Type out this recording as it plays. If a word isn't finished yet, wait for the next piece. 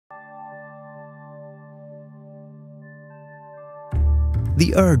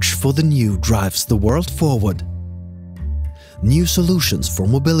The urge for the new drives the world forward. New solutions for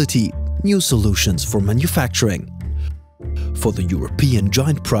mobility, new solutions for manufacturing. For the European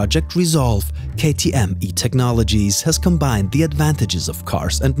joint project Resolve, KTM e-Technologies has combined the advantages of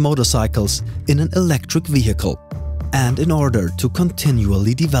cars and motorcycles in an electric vehicle. And in order to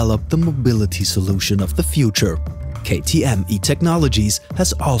continually develop the mobility solution of the future, KTM e-Technologies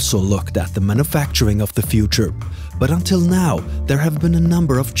has also looked at the manufacturing of the future. But until now, there have been a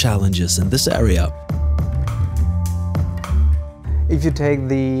number of challenges in this area. If you take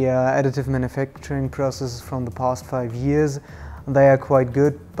the additive manufacturing processes from the past 5 years, they are quite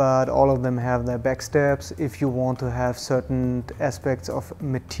good, but all of them have their backsteps if you want to have certain aspects of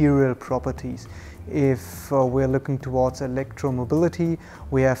material properties. If we're looking towards electromobility,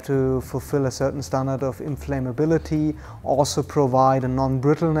 we have to fulfill a certain standard of inflammability, also provide a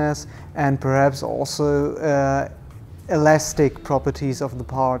non-brittleness, and perhaps also elastic properties of the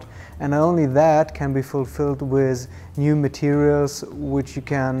part. And only that can be fulfilled with new materials which you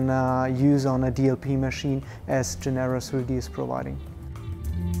can use on a DLP machine, as Genera 3D is providing.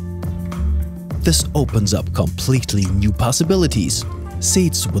 This opens up completely new possibilities.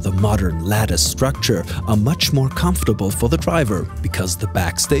 Seats with a modern lattice structure are much more comfortable for the driver because the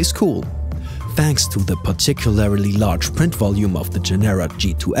back stays cool. Thanks to the particularly large print volume of the Genera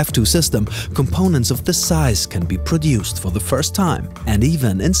G2F2 system, components of this size can be produced for the first time and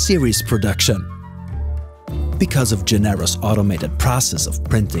even in series production. Because of Genera's automated process of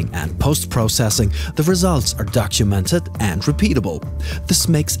printing and post-processing, the results are documented and repeatable. This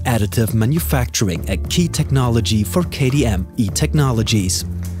makes additive manufacturing a key technology for KTM e-Technologies.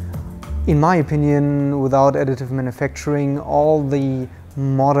 In my opinion, without additive manufacturing, all the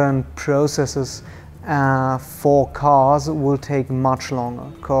modern processes for cars will take much longer,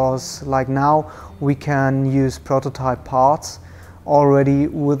 because like now we can use prototype parts already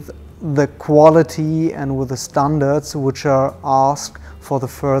with the quality and with the standards which are asked for the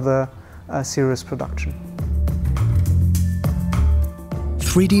further series production.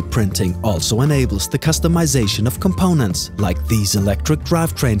 3D printing also enables the customization of components like these electric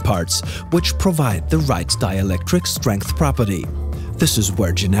drivetrain parts, which provide the right dielectric strength property. This is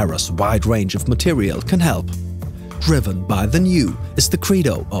where Genera's wide range of material can help. Driven by the new is the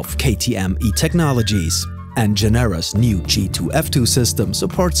credo of KTM e-Technologies. And Genera's new G2F2 system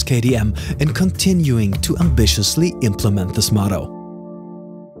supports KTM in continuing to ambitiously implement this motto.